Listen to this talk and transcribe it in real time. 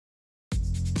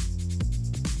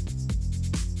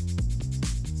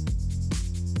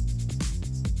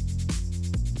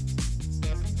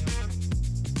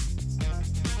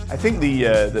I think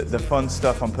the fun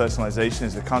stuff on personalization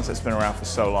is the concept's been around for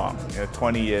so long,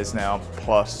 20 years now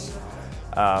plus,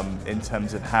 in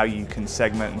terms of how you can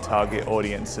segment and target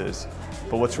audiences.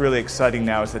 But what's really exciting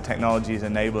now is the technology is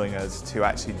enabling us to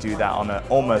actually do that on an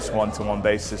almost one-to-one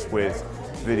basis with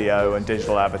video and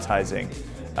digital advertising.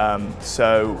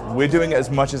 So we're doing it as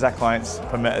much as our clients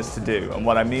permit us to do. And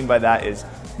what I mean by that is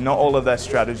not all of their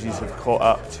strategies have caught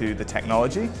up to the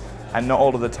technology, and not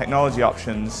all of the technology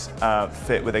options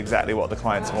fit with exactly what the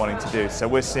clients are wanting to do. So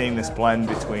we're seeing this blend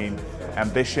between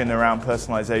ambition around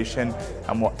personalization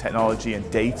and what technology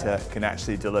and data can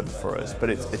actually deliver for us. But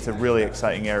it's a really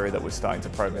exciting area that we're starting to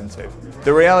probe into.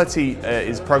 The reality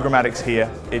is programmatic's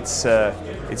here.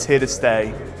 It's here to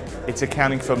stay. It's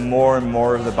accounting for more and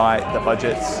more of the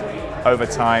budgets over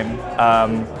time.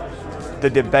 The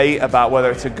debate about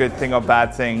whether it's a good thing or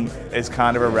bad thing is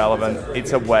kind of irrelevant.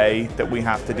 It's a way that we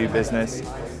have to do business.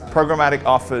 Programmatic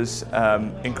offers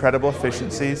incredible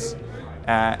efficiencies,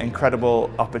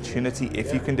 incredible opportunity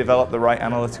if you can develop the right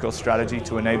analytical strategy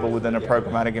to enable within a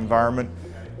programmatic environment,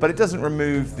 but it doesn't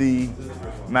remove the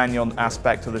manual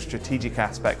aspect or the strategic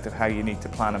aspect of how you need to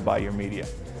plan and buy your media.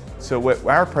 So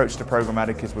our approach to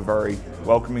programmatic is we're very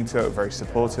welcoming to it, very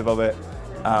supportive of it.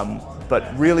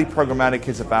 But really programmatic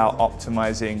is about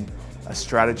optimizing a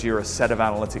strategy or a set of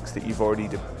analytics that you've already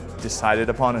decided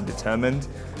upon and determined.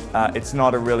 It's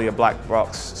not really a black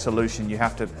box solution. You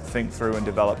have to think through and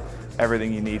develop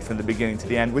everything you need from the beginning to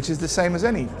the end, which is the same as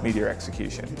any media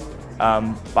execution.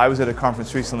 I was at a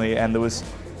conference recently and there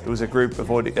was a group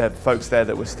of folks there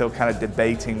that was still kind of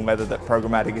debating whether that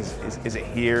programmatic is it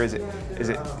here, is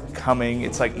it coming?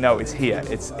 It's like, no, it's here.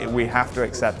 We have to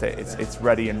accept it. It's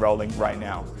ready and rolling right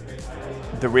now.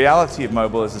 The reality of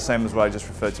mobile is the same as what I just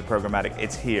referred to programmatic.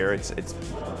 It's here. It's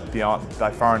beyond, by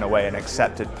far and away, an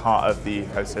accepted part of the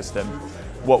ecosystem.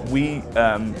 What we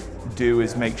do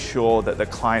is make sure that the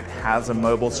client has a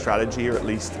mobile strategy, or at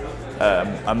least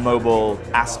a mobile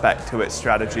aspect to its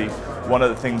strategy. One of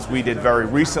the things we did very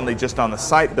recently just on the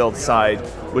site build side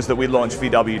was that we launched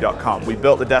VW.com. We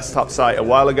built the desktop site a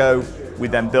while ago, we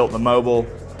then built the mobile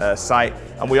site,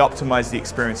 and we optimized the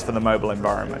experience for the mobile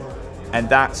environment. And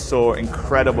that saw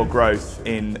incredible growth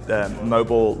in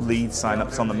mobile lead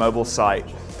signups on the mobile site.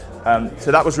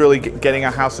 So that was really getting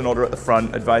our house in order at the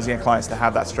front, advising our clients to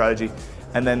have that strategy.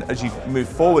 And then as you move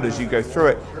forward, as you go through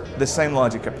it, the same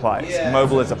logic applies.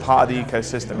 Mobile is a part of the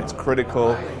ecosystem, it's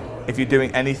critical. If you're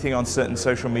doing anything on certain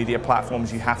social media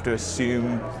platforms, you have to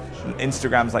assume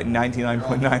Instagram's like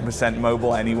 99.9%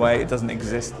 mobile anyway. It doesn't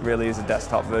exist really as a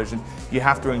desktop version. You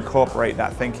have to incorporate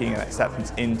that thinking and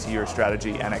acceptance into your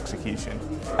strategy and execution.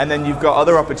 And then you've got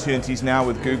other opportunities now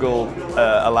with Google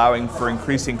allowing for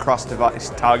increasing cross-device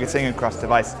targeting and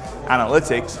cross-device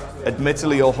analytics.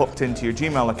 Admittedly, all hooked into your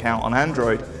Gmail account on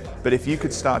Android, but if you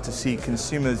could start to see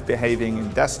consumers behaving in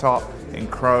desktop, in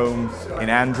Chrome, in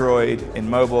Android, in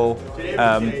mobile,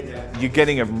 you're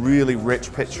getting a really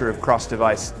rich picture of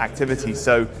cross-device activity.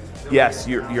 So yes,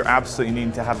 you're absolutely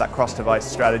needing to have that cross-device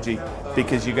strategy,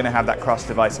 because you're going to have that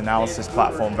cross-device analysis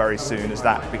platform very soon as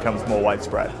that becomes more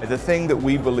widespread. The thing that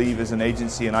we believe as an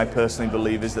agency, and I personally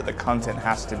believe, is that the content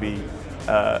has to be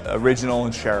original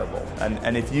and shareable.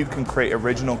 And if you can create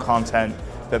original content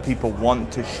that people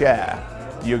want to share,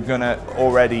 you're going to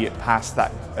already pass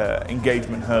that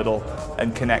engagement hurdle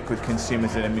and connect with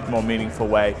consumers in a more meaningful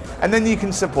way. And then you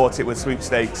can support it with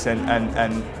sweepstakes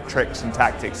and tricks and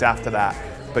tactics after that.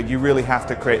 But you really have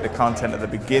to create the content at the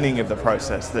beginning of the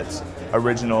process that's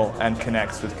original and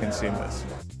connects with consumers.